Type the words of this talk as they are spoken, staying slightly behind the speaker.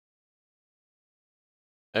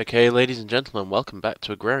Okay, ladies and gentlemen, welcome back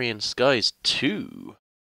to Agrarian Skies 2. You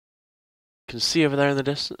can see over there in the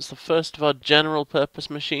distance the first of our general purpose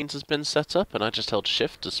machines has been set up, and I just held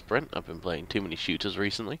shift to sprint. I've been playing too many shooters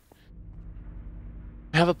recently.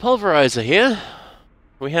 We have a pulverizer here.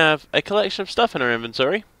 We have a collection of stuff in our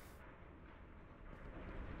inventory.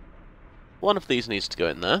 One of these needs to go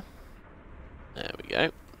in there. There we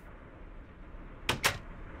go.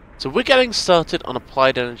 So we're getting started on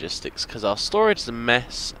applied energistics because our storage is a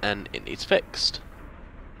mess and it needs fixed.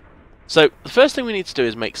 So, the first thing we need to do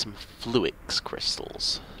is make some fluix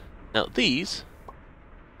crystals. Now, these,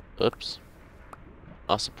 oops,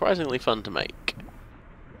 are surprisingly fun to make.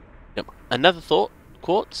 Yep. Another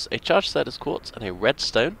quartz, a charged status quartz, and a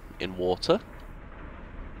redstone in water.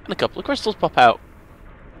 And a couple of crystals pop out.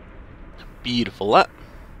 Beautiful, that.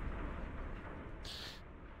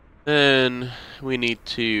 Then we need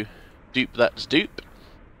to dupe that dupe.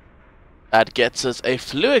 That gets us a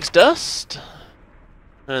fluix dust.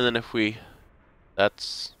 And then if we...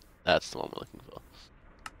 That's the one we're looking for.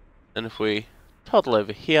 And if we toddle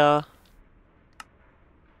over here...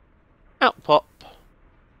 Out pop...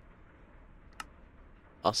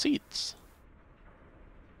 our seeds.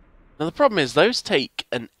 Now the problem is, those take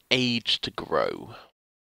an age to grow.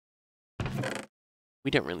 We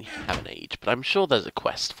don't really have an age, but I'm sure there's a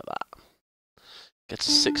quest for that. Gets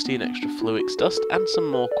us 16 extra fluix dust and some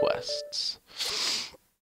more quests.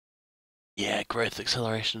 Yeah, growth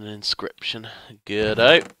acceleration and inscription.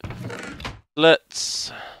 Good-o.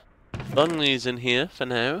 Let's bung these in here for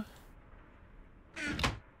now.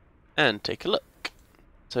 And take a look.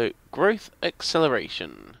 So, growth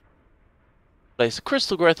acceleration. Place a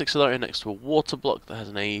crystal growth accelerator next to a water block that has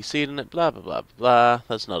an AE seed in it, blah blah blah blah.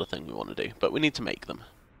 That's not a thing we want to do, but we need to make them.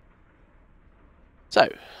 So,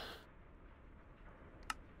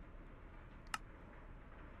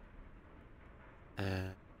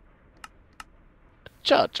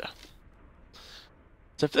 charger.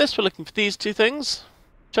 So for this we're looking for these two things.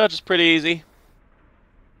 Charger's pretty easy.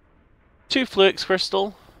 2 fluix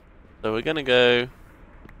crystal. So we're gonna go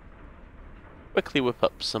quickly whip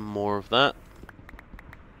up some more of that.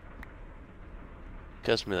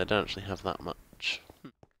 Occurs to me they don't actually have that much.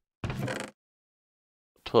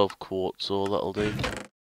 12 quartz ore, that'll do.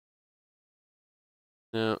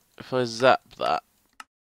 Now, if I zap that...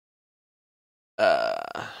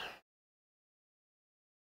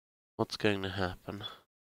 what's going to happen?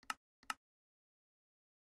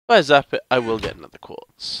 If I zap it, I will get another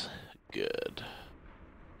quartz. Good.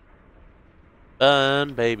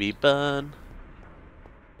 Burn, baby, burn.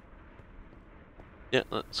 Yeah,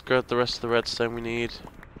 let's grab the rest of the redstone we need.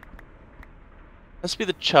 Has to be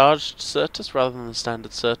the charged Certus rather than the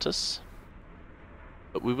standard Certus.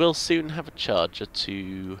 But we will soon have a charger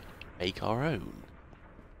to make our own.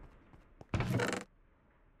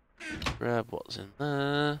 Grab what's in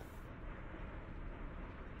there.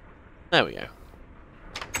 There we go.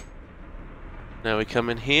 Now we come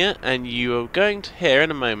in here, and you are going to hear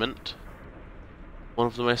in a moment one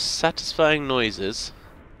of the most satisfying noises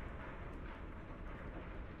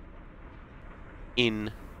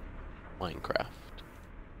in Minecraft.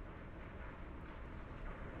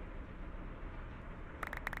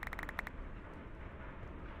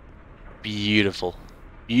 Beautiful.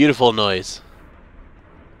 Beautiful noise.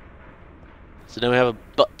 So now we have a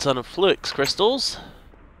butt ton of fluix crystals.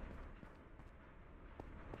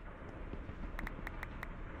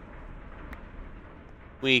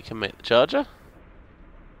 We can make the charger.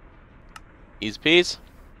 Easy peas.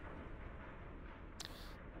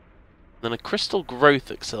 Then a crystal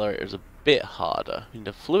growth accelerator is a bit harder. We need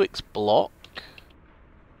a fluix block,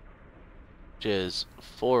 which is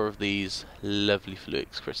 4 of these lovely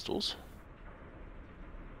fluix crystals.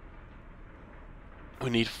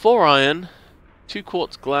 We need 4 iron, 2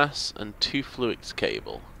 quartz glass, and 2 fluix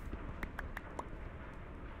cable.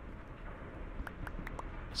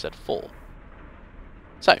 I said 4.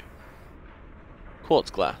 So,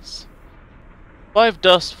 quartz glass. 5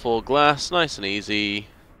 dust, 4 glass, nice and easy.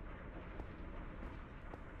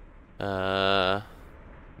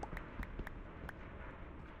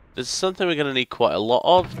 This is something we're going to need quite a lot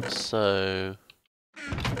of, so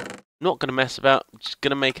I'm not going to mess about. I'm just going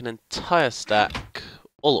to make an entire stack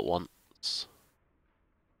all at once.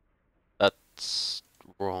 That's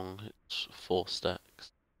wrong, it's 4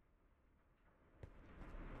 stacks.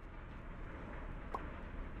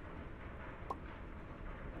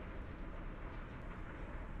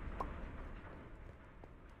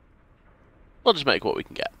 We'll just make what we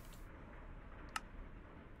can get.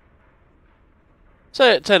 So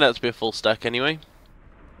it turned out to be a full stack anyway.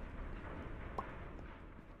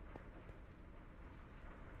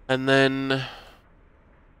 And then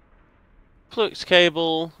Fluix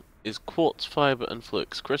cable is quartz fiber and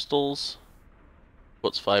fluix crystals.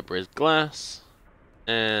 Quartz fiber is glass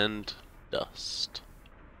and dust.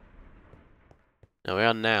 Now we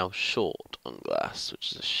are now short on glass,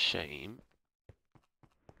 which is a shame.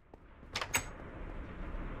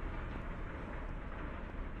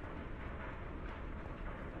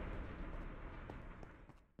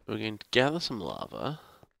 We're going to gather some lava.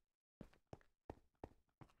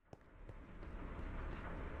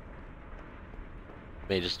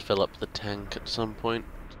 May just fill up the tank at some point.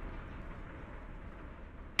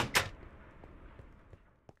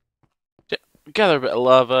 Gather a bit of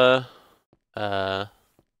lava.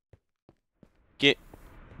 Get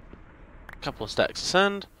a couple of stacks of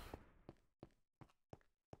sand.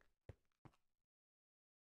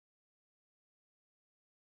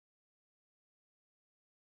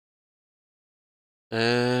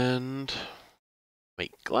 And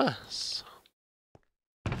make glass.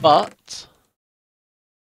 But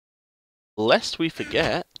lest we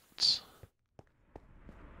forget,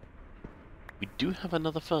 we do have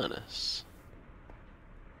another furnace.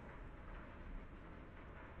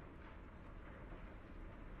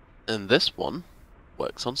 And this one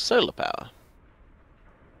works on solar power.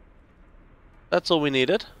 That's all we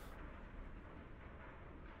needed.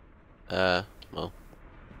 Well.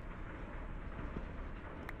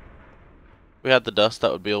 We had the dust,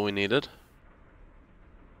 that would be all we needed.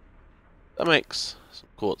 That makes some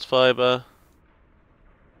quartz fiber.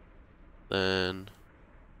 Then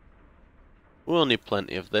we'll need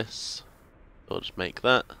plenty of this. So we'll just make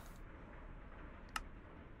that.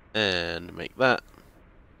 And make that.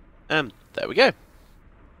 And there we go.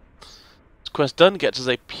 This quest done gets us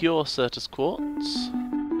a pure Certus quartz,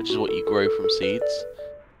 which is what you grow from seeds.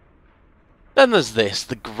 Then there's this,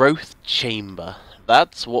 the growth chamber.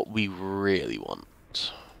 That's what we really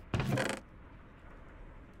want.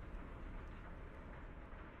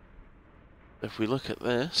 If we look at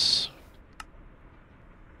this,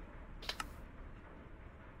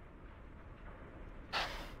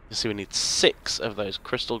 you see we need 6 of those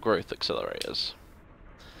crystal growth accelerators.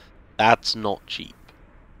 That's not cheap.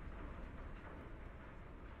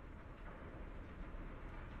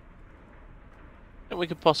 And we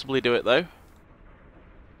could possibly do it though.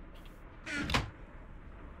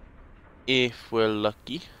 If we're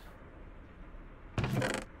lucky.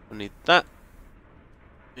 We need that.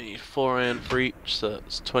 We need 4 iron for each, so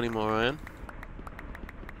that's 20 more iron.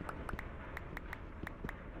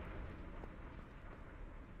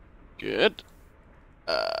 Good.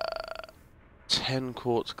 10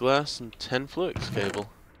 quartz glass and 10 fluix cable.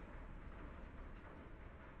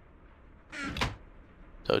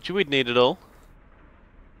 Told you we'd need it all.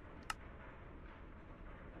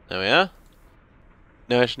 There we are.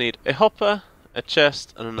 Now I just need a hopper, a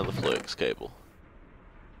chest, and another fluix cable.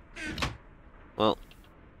 Well,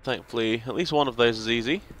 thankfully, at least one of those is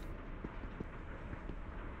easy.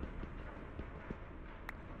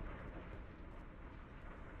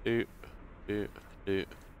 Doop, doop, doop,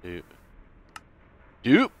 doop.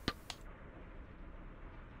 Doop!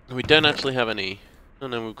 We don't actually have any. Oh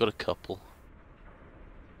no, we've got a couple.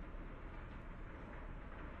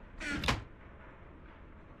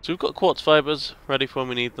 So we've got quartz fibers ready for when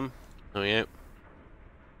we need them. There we go.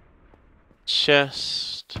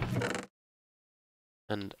 Chest.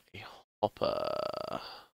 And a hopper.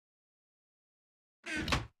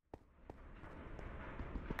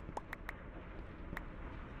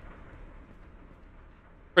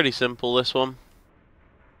 Pretty simple, this one.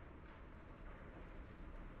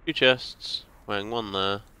 2 chests, weighing 1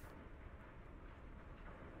 there.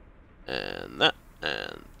 And that,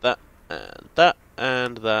 and that, and that,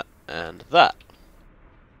 and that, and that.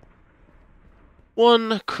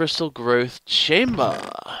 1 crystal growth chamber.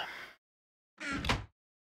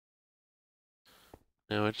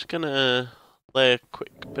 Now we're just gonna lay a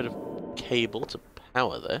quick bit of cable to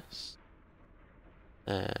power this.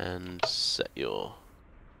 And set your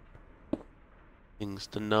things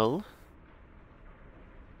to null.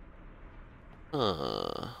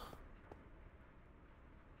 Aren't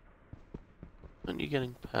you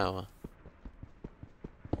getting power?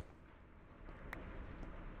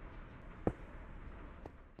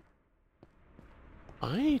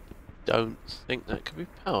 I don't think that could be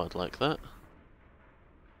powered like that.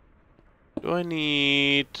 Do I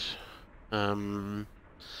need... Bugger,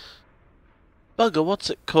 what's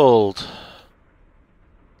it called?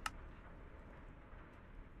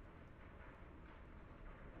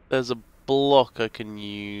 There's a block I can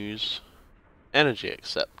use. Energy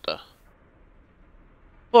acceptor.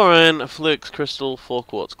 4 iron, a fluix crystal, 4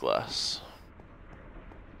 quartz glass.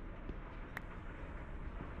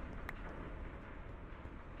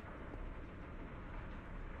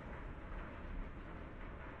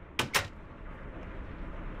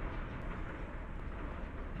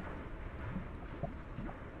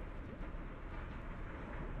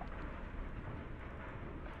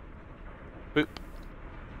 Boop.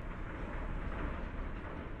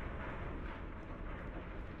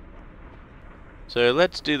 So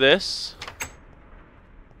let's do this.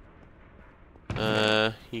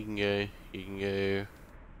 You can go, you can go.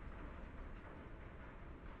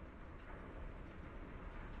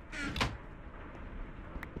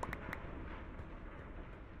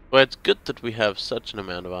 Well, it's good that we have such an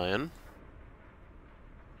amount of iron.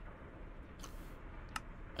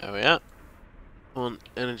 There we are. One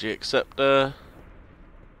energy acceptor.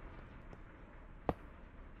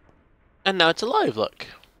 And now it's alive, look.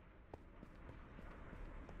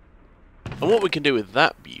 And what we can do with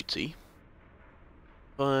that beauty,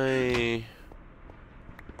 by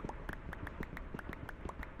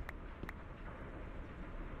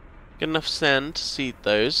get enough sand to seed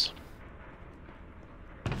those.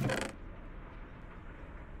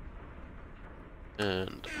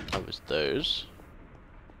 And harvest those.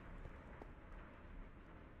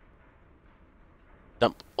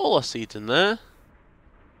 Dump all our seeds in there.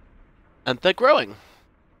 And they're growing.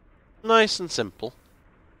 Nice and simple.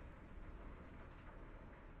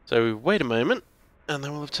 So we wait a moment, and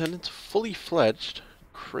then we'll have turned into fully fledged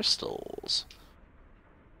crystals.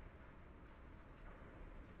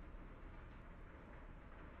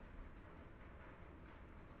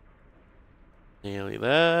 Nearly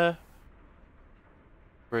there.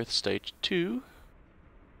 Growth stage 2.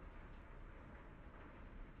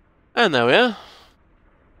 And there we are.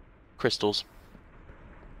 Crystals.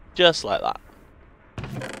 Just like that.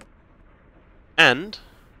 And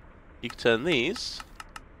you can turn these.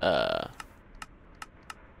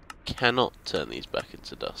 Cannot turn these back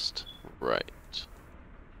into dust. Right.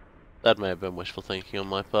 That may have been wishful thinking on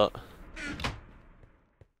my part.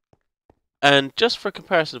 And just for a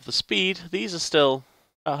comparison of the speed, these are still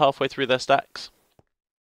about halfway through their stacks.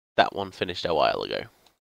 That one finished a while ago.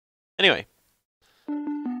 Anyway.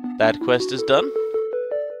 That quest is done.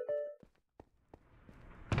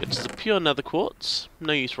 It's a pure nether quartz.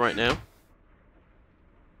 No use right now.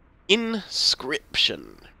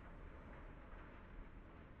 Inscription.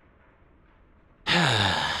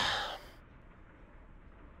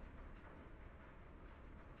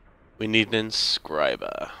 We need an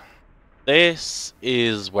inscriber. This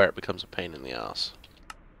is where it becomes a pain in the ass.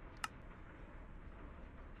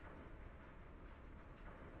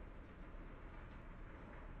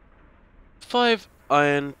 Five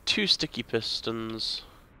iron, 2 sticky pistons,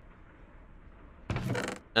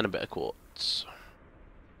 and a bit of quartz.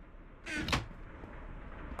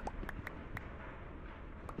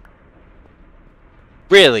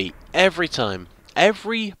 Really, every time.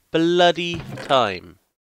 Every bloody time.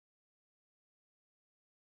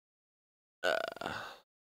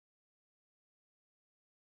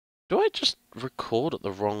 Do I just record at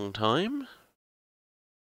the wrong time?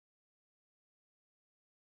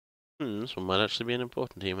 This one might actually be an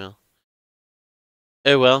important email.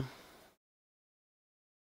 Oh well.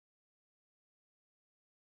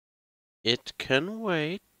 It can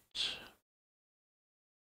wait.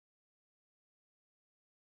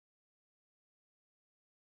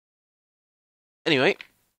 Anyway.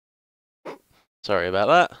 Sorry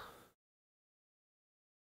about that.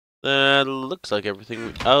 Looks like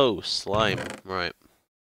everything... Oh, slime. Right.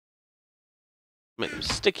 Make them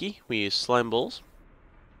sticky. We use slime balls.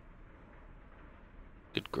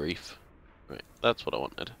 Good grief. Right, that's what I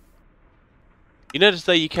wanted. You notice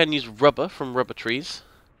there you can use rubber from rubber trees.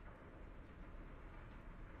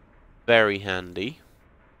 Very handy.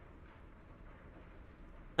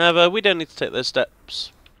 However, we don't need to take those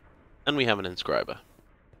steps. And we have an inscriber.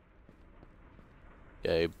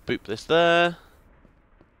 Go boop this there.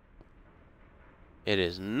 It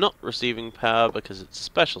is not receiving power because it's a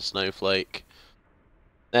special snowflake.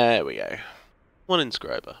 There we go. One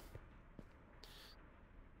inscriber.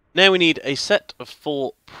 Now we need a set of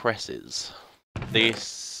 4 presses.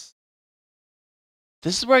 This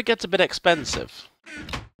is where it gets a bit expensive.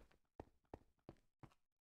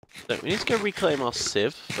 So we need to go reclaim our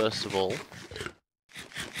sieve, first of all.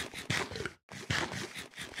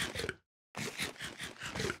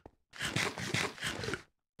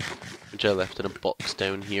 Which I left in a box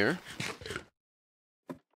down here.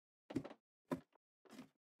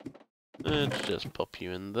 Let's just pop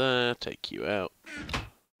you in there, take you out.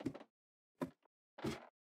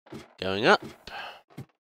 Going up.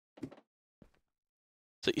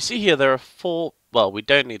 So you see here there are 4... Well, we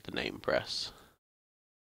don't need the name press.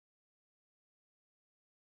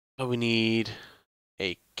 But we need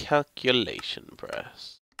a calculation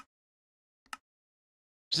press.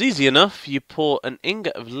 It's easy enough. You pour an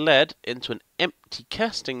ingot of lead into an empty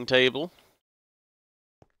casting table.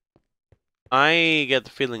 I get the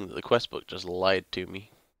feeling that the quest book just lied to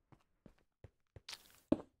me.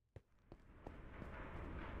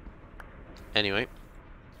 Anyway.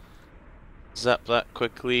 Zap that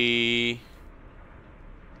quickly.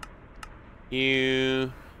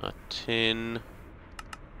 You are tin.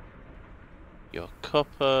 Your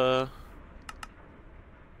copper.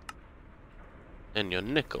 And your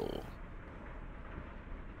nickel.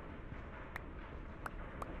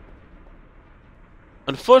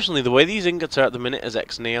 Unfortunately, the way these ingots are at the minute as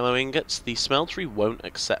ex-nihilo ingots, the smeltery won't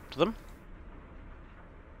accept them.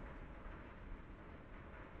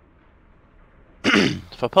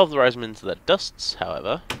 If I pulverize them into their dusts,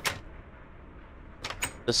 however,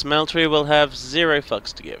 the smeltery will have 0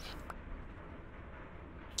 fucks to give.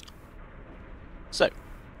 So,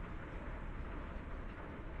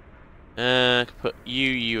 put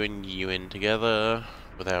you, and you in together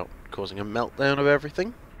without causing a meltdown of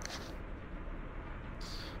everything.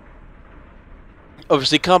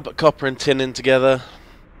 Obviously, can't put copper and tin in together.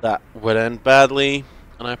 That would end badly.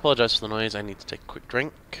 And I apologise for the noise, I need to take a quick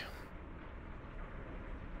drink.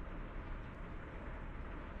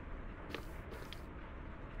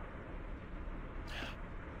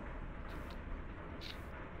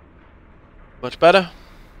 Much better.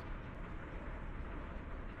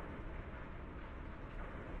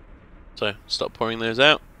 So, stop pouring those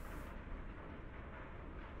out.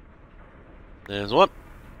 There's one.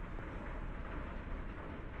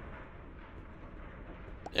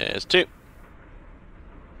 There's two.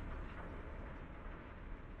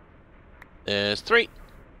 There's three.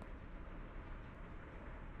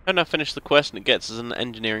 I've now finished the quest and it gets us an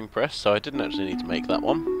engineering press, so I didn't actually need to make that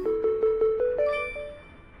one.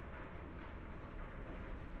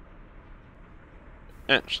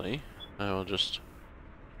 Actually, I will just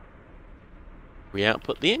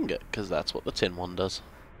re-output the ingot, because that's what the tin one does.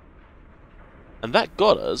 And that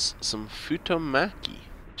got us some futomaki,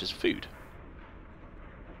 which is food.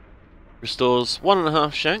 Restores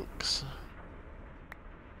 1.5 shanks.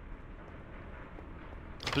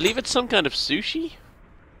 I believe it's some kind of sushi?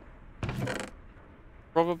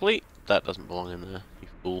 Probably. That doesn't belong in there, you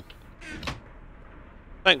fool.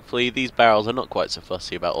 Thankfully, these barrels are not quite so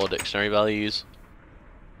fussy about all dictionary values.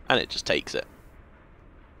 And it just takes it.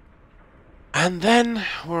 And then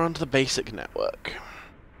we're onto the basic network.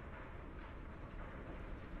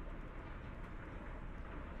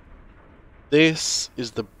 This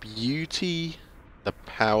is the beauty, the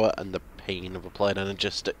power, and the pain of applied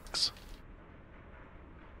energistics.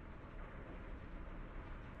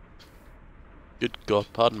 Good God,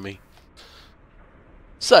 pardon me.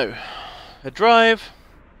 So, a drive,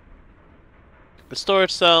 a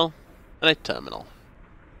storage cell, and a terminal.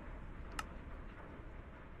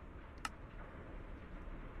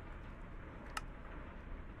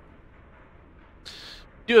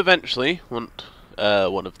 You eventually want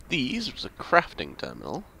one of these, which is a crafting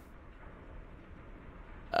terminal.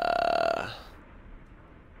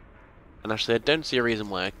 And actually, I don't see a reason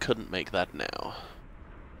why I couldn't make that now.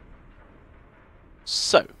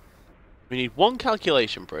 So, we need one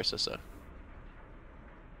calculation processor,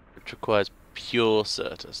 which requires pure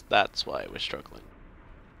Certus. That's why we're struggling.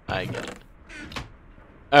 I get it.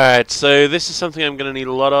 Alright, so this is something I'm going to need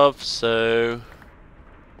a lot of, so...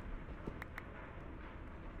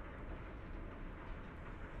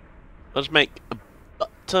 I'll just make a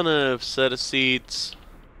ton of Certus seeds.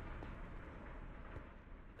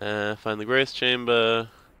 Find the growth chamber,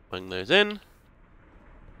 bung those in.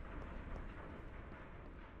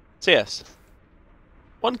 So yes,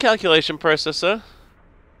 one calculation processor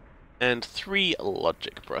and 3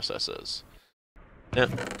 logic processors. Now,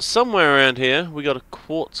 somewhere around here, we got a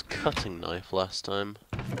quartz cutting knife last time.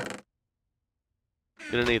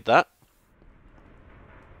 Gonna need that.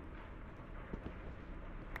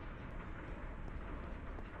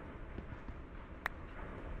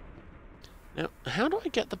 Now, how do I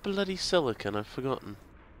get the bloody silicon? I've forgotten.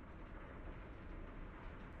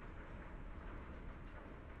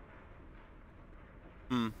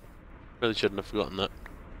 Really shouldn't have forgotten that.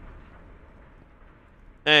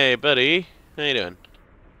 Hey, buddy. How you doing?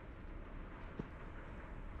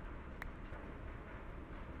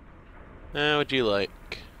 How would you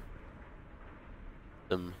like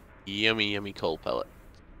some yummy, yummy coal pellet?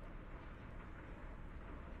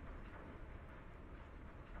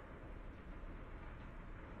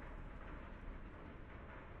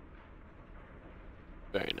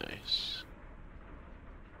 Very nice.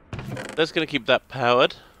 That's gonna keep that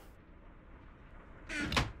powered.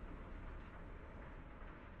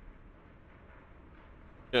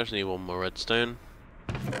 Just need one more redstone.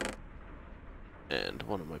 And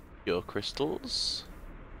one of my pure crystals.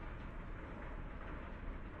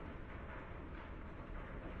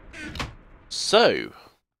 So,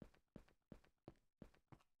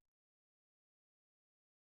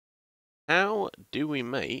 how do we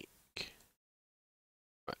make...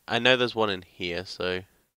 Right, I know there's one in here, so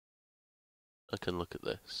I can look at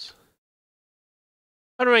this.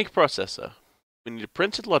 How to make a processor? We need a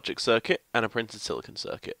printed logic circuit and a printed silicon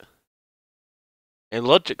circuit. A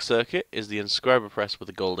logic circuit is the inscriber press with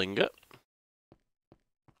a gold ingot.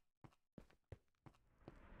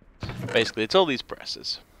 Basically, it's all these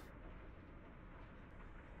presses.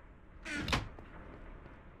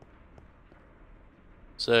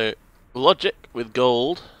 So, logic with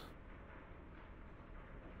gold,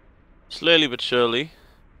 slowly but surely,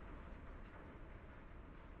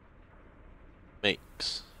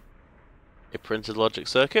 makes a printed logic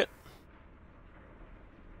circuit.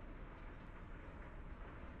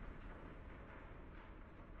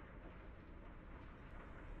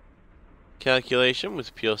 Calculation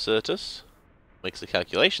with pure Certus makes a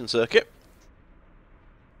calculation circuit.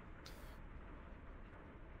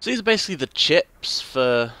 So these are basically the chips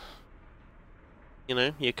for, you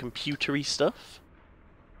know, your computery stuff.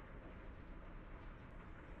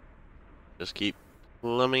 Just keep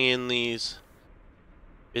plumbing in these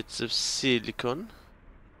bits of silicon.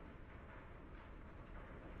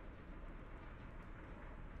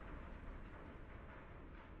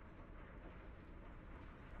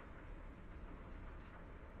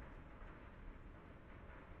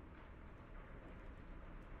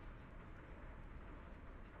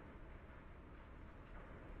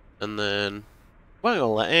 And then wang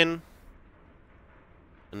all that in,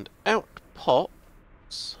 and out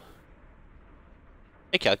pops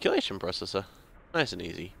a calculation processor. Nice and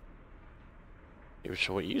easy. Not even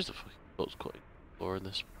sure what you use the fucking thoughts quite for in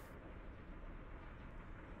this.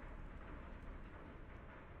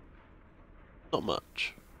 Not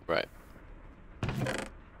much. Right.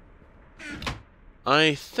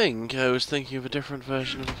 I think I was thinking of a different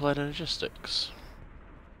version of applied energistics.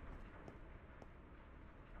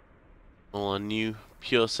 All our new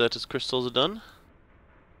pure Certus crystals are done.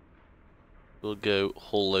 We'll go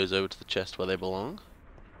haul those over to the chest where they belong.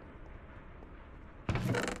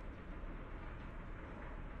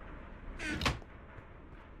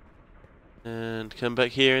 And come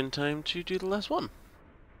back here in time to do the last one.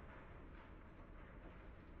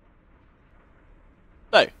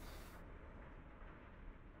 So,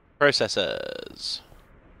 processors.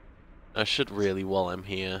 I should really, while I'm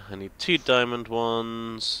here, I need 2 diamond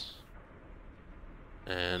ones.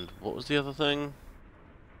 And what was the other thing?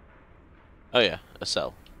 Oh yeah, a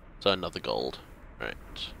cell. So another gold. Right.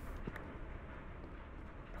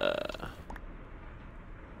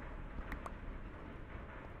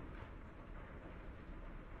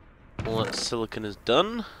 All that silicon is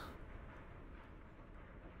done.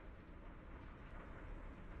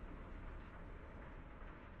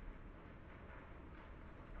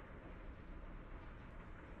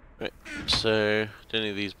 Right, so don't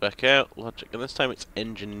need these back out. Logic, and this time it's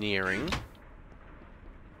engineering.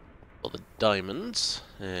 For the diamonds,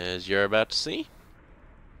 as you're about to see.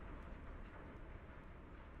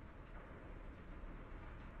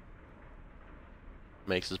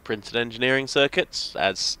 Makes us printed engineering circuits,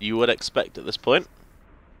 as you would expect at this point.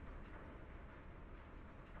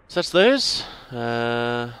 So that's those.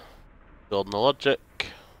 Golden logic.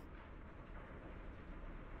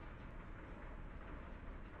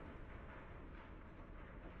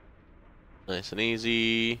 Nice and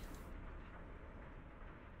easy.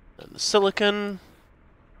 And the silicon.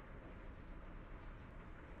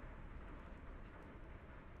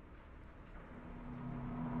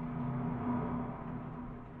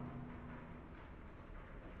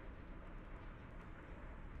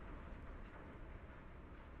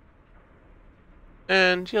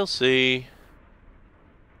 And you'll see.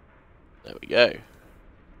 There we go.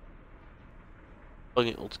 Plug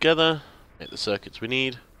it all together, make the circuits we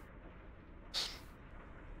need.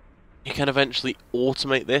 You can eventually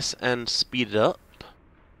automate this and speed it up.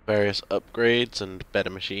 Various upgrades and better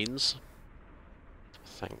machines.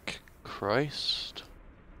 Thank Christ.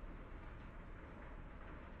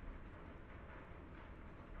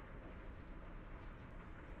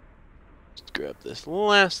 Just grab this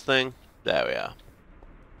last thing. There we are.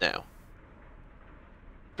 Now,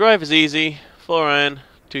 drive is easy. 4 iron,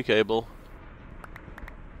 2 cable.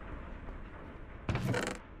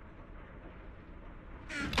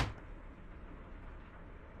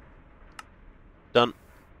 Done.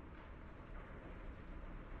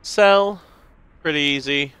 Cell, pretty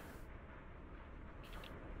easy.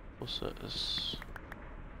 What's this?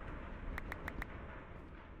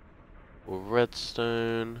 Or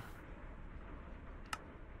redstone.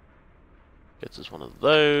 Gets us one of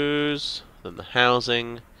those. Then the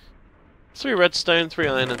housing. 3 redstone, 3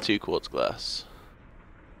 iron, and 2 quartz glass.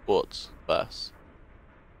 Quartz glass.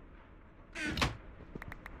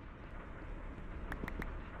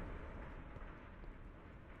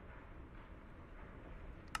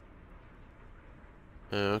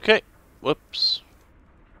 Okay. Whoops.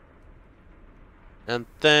 And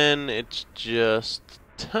then it's just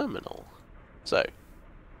terminal. So,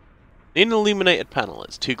 need an illuminated panel.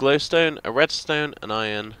 It's 2 glowstone, a redstone, an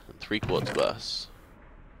iron, and 3 quartz glass.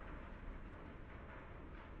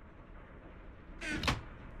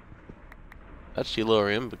 That's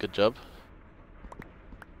Yellorium, but good job.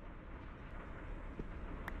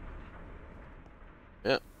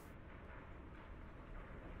 Yep.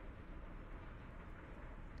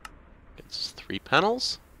 Gets 3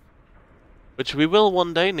 panels, which we will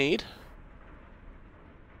one day need.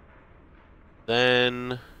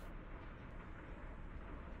 Then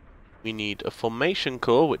we need a formation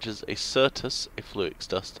core, which is a Certus, a fluix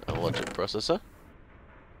dust, and a logic processor.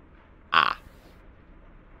 Ah!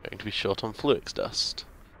 Going to be short on fluix dust.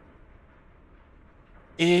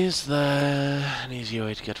 Is there an easier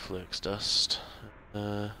way to get fluix dust?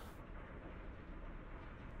 No,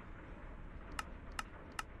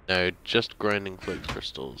 just grinding fluix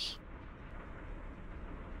crystals.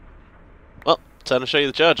 Well, time to show you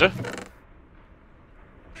the charger.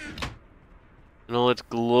 In all its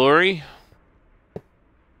glory.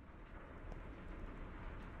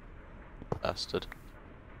 Bastard.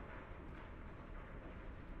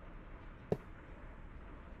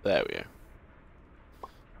 There we go.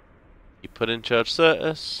 You put in charge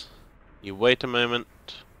Certus, you wait a moment,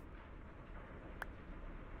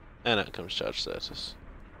 and out comes charge Certus.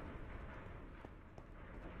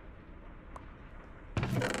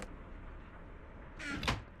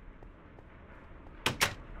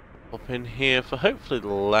 Pop in here for hopefully the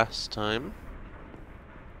last time.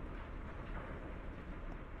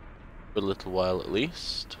 For a little while at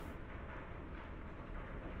least.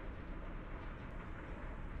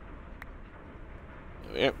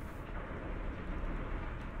 There we go.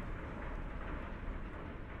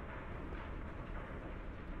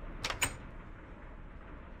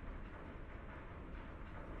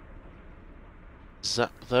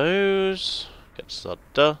 Zap those. Get some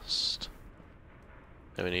dust.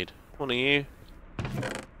 Then we need one of you.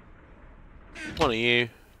 One of you.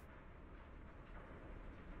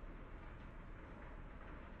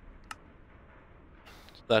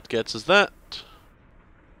 So that gets us that.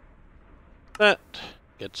 That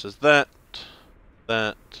gets us that.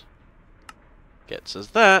 That gets us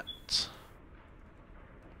that.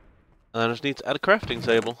 And I just need to add a crafting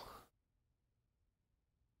table.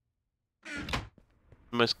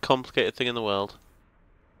 The most complicated thing in the world.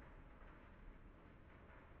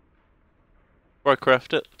 Before I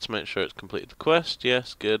craft it, let's make sure it's completed the quest.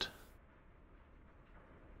 Yes, good.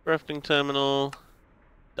 Crafting terminal.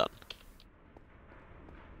 Done.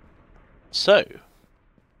 So,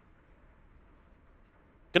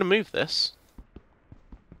 gonna move this.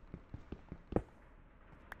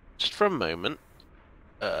 Just for a moment.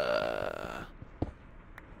 Gonna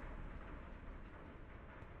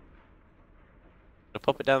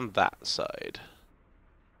pop it down that side.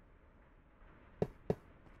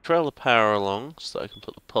 Trail the power along so that I can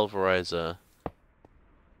put the pulverizer.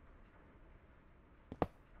 So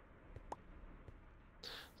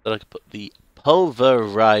that I can put the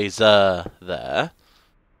pulverizer there.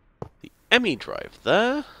 The ME drive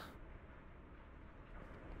there.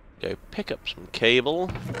 Go pick up some cable.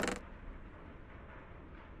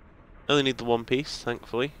 Only need the one piece,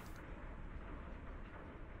 thankfully.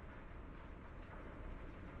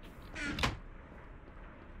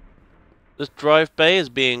 This drive bay is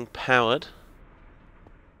being powered,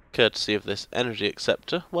 courtesy of this energy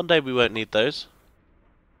acceptor. One day we won't need those.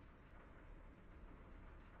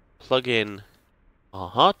 Plug in our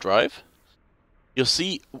hard drive. You'll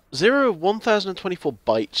see 0 of 1024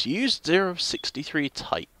 bytes used, 0 of 63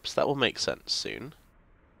 types. That will make sense soon.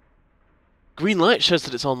 Green light shows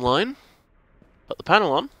that it's online. Put the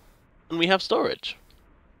panel on, and we have storage.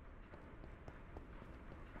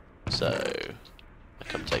 So, I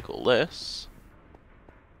come take all this.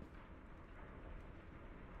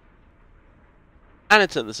 And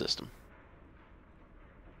it's in the system.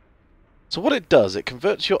 So what it does, it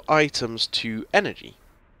converts your items to energy.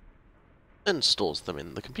 And stores them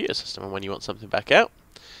in the computer system. And when you want something back out,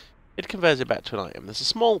 it converts it back to an item. There's a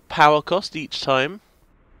small power cost each time.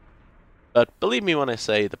 But believe me when I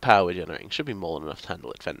say the power we're generating should be more than enough to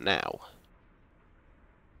handle it for now.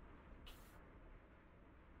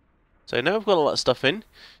 So now we've got a lot of stuff in.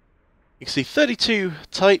 You can see 32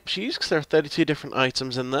 types used because there are 32 different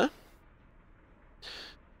items in there.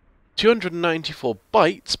 294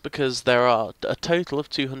 bytes because there are a total of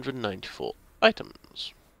 294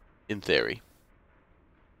 items, in theory.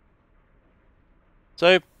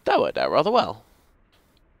 So that worked out rather well.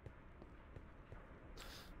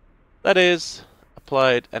 That is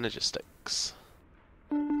applied energistics.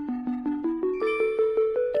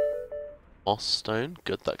 Moss stone,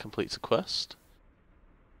 good, that completes a quest.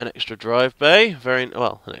 An extra drive bay,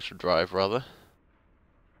 well, an extra drive rather.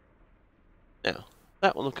 Now,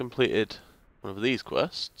 that will have completed one of these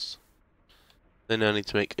quests. Then I need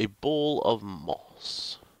to make a ball of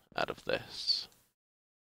moss out of this.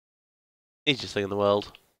 Easiest thing in the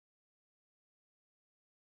world.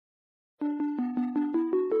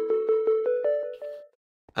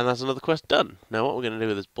 And that's another quest done. Now what we're going to do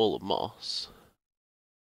with this ball of moss,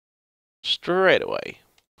 straight away,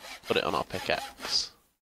 put it on our pickaxe.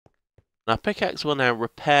 And our pickaxe will now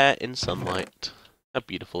repair in sunlight. How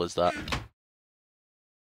beautiful is that?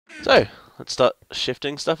 So, let's start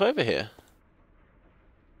shifting stuff over here.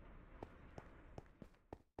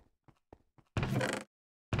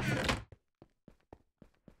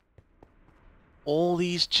 All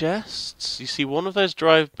these chests, you see one of those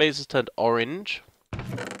drive bays has turned orange.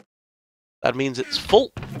 That means it's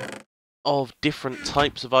full of different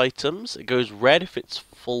types of items. It goes red if it's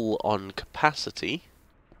full on capacity.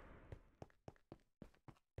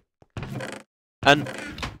 And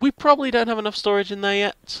we probably don't have enough storage in there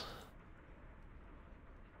yet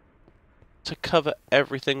to cover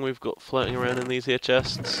everything we've got floating around in these here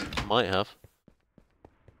chests. Might have.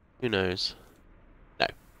 Who knows? No.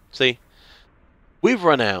 See? We've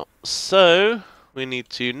run out, so we need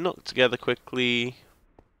to knock together quickly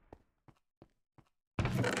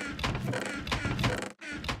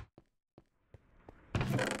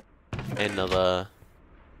another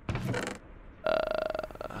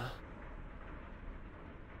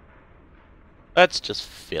let's just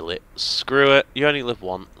fill it. Screw it. You only live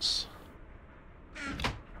once.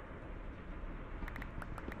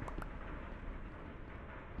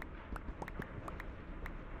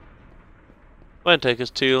 Won't take us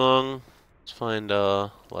too long. Let's find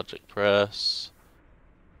our logic press.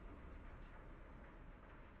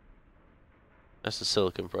 That's the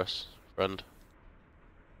silicon press, friend.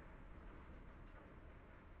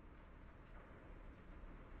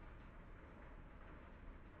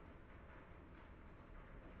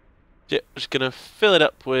 Yeah, just gonna fill it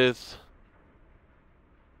up with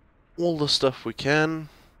all the stuff we can.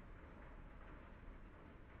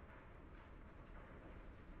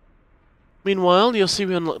 Meanwhile, you'll see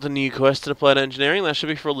we unlocked a new quest in Applied Engineering. That should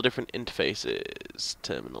be for all the different interfaces.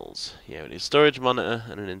 Terminals. Yeah, we need a storage monitor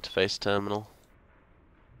and an interface terminal.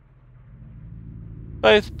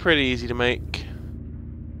 Both pretty easy to make.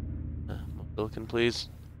 More silicon, please.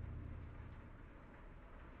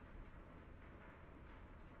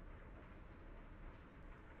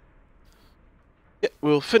 Yeah,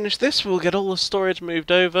 we'll finish this. We'll get all the storage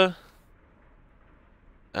moved over.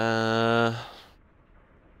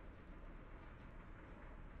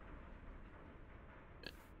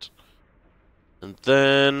 And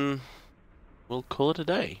then we'll call it a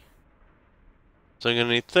day. So I'm going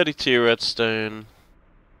to need 32 redstone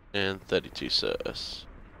and 32 certus.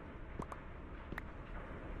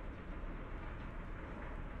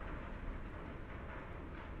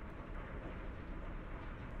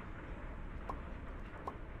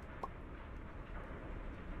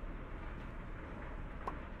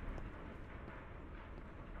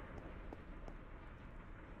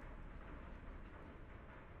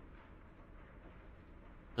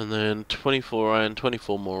 And then 24 iron,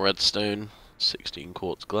 24 more redstone, 16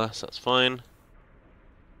 quartz glass, that's fine.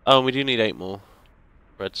 Oh, and we do need 8 more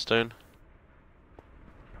redstone.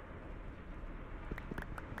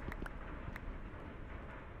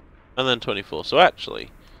 And then 24, so actually,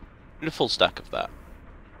 we need a full stack of that.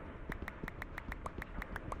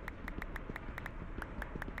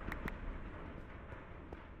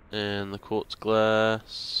 And the quartz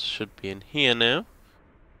glass should be in here now.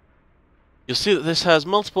 You'll see that this has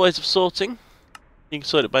multiple ways of sorting. You can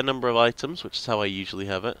sort it by number of items, which is how I usually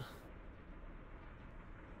have it.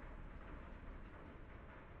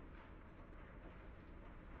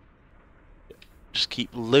 Just keep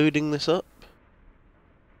loading this up.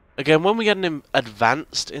 Again, when we get an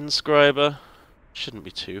advanced inscriber, shouldn't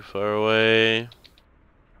be too far away.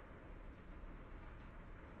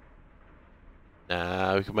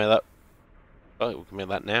 Nah, we can make that. Oh, we can make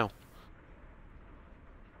that now.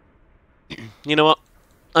 You know what?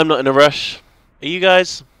 I'm not in a rush. Are you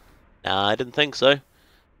guys? Nah, I didn't think so.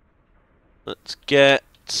 Let's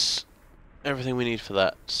get everything we need for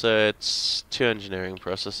that. So it's 2 engineering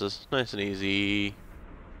processes. Nice and easy.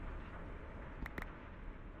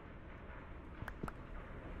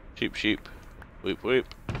 Shoop shoop. Whoop whoop.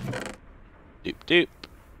 Doop doop.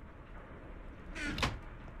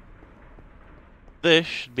 this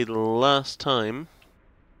should be the last time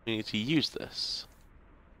we need to use this.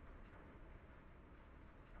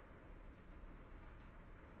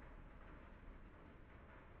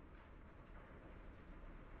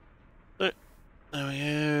 So, there we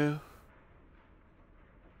go.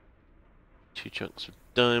 2 chunks of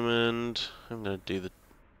diamond. I'm going to do the...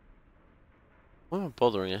 Why am I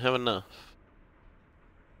bothering? I have enough.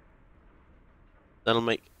 That'll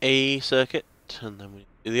make a circuit, and then we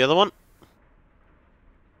do the other one.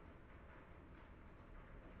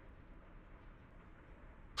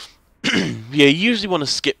 Yeah, you usually want to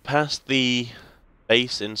skip past the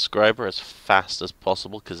base inscriber as fast as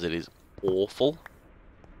possible because it is awful.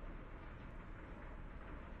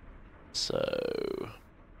 So,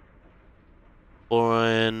 4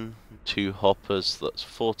 iron, 2 hoppers, that's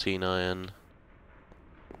 14 iron,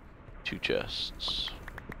 2 chests.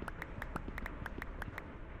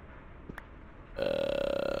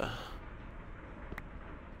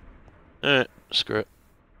 Alright, screw it.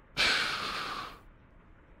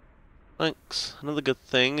 Thanks. Another good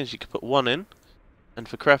thing is you can put 1 in, and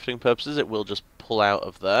for crafting purposes it will just pull out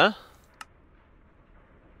of there.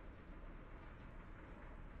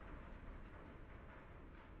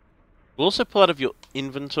 We'll also pull out of your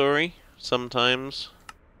inventory sometimes.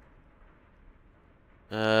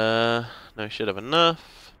 No, should have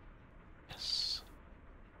enough. Yes.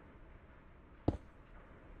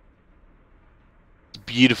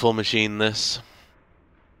 Beautiful machine, this.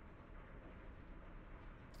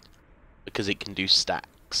 Because it can do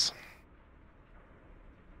stacks.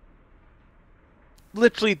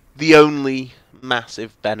 Literally the only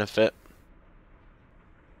massive benefit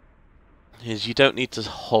is you don't need to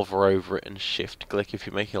hover over it and shift click if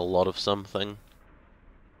you're making a lot of something.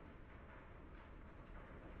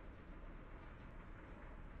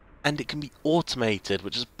 And it can be automated,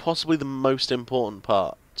 which is possibly the most important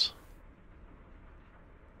part.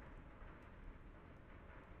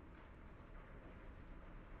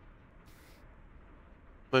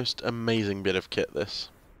 Most amazing bit of kit, this.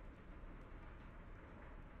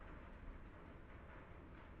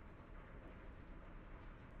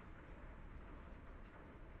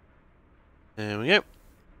 There we go.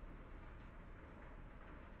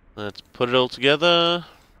 Let's put it all together.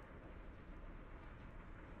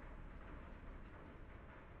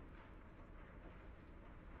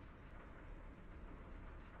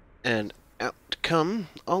 And out come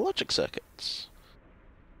our logic circuits.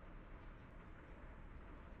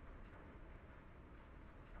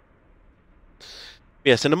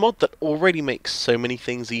 Yes, in a mod that already makes so many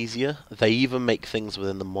things easier, they even make things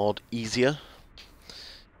within the mod easier.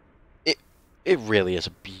 It really is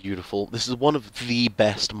a beautiful... This is one of the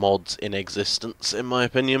best mods in existence, in my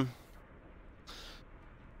opinion.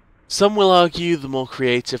 Some will argue the more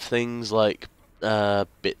creative things like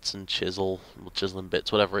bits and chisel, or chisel and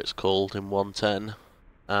bits, whatever it's called in 110.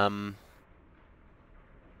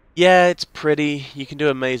 Yeah, it's pretty. You can do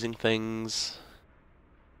amazing things.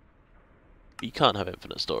 But you can't have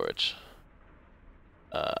infinite storage.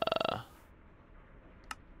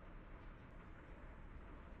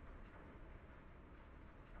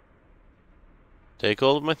 Take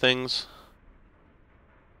all of my things.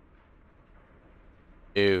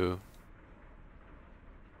 Ew.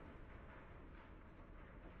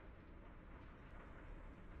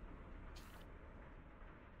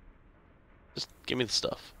 Just give me the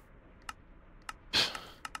stuff.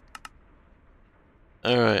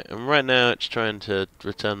 Alright, and right now it's trying to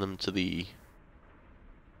return them to the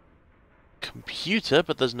computer,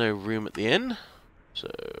 but there's no room at the end. So...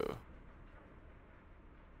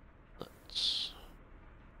 let's...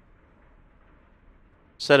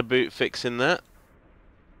 set a boot fixing that.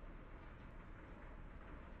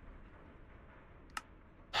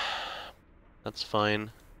 That's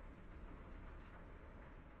fine.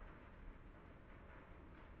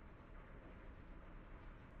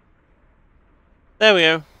 There we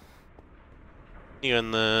go. You go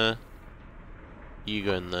in there. You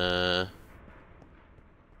go in there.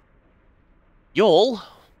 Y'all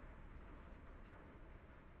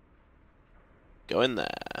go in there.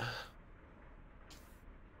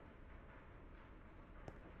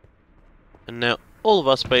 And now all of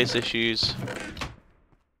our space issues,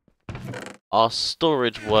 our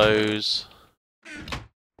storage woes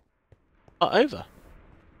are over.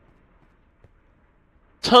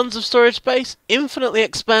 Tons of storage space, infinitely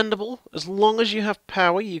expandable. As long as you have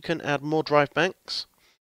power, you can add more drive banks,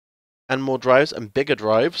 and more drives, and bigger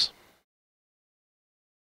drives.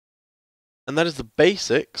 And that is the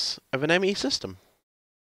basics of an ME system.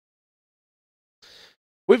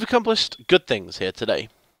 We've accomplished good things here today,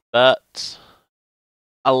 but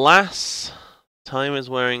alas, Time is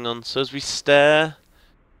wearing on, so as we stare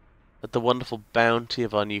at the wonderful bounty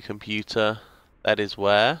of our new computer, that is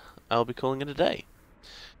where I'll be calling it a day.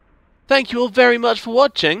 Thank you all very much for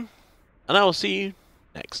watching, and I will see you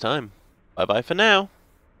next time. Bye bye for now.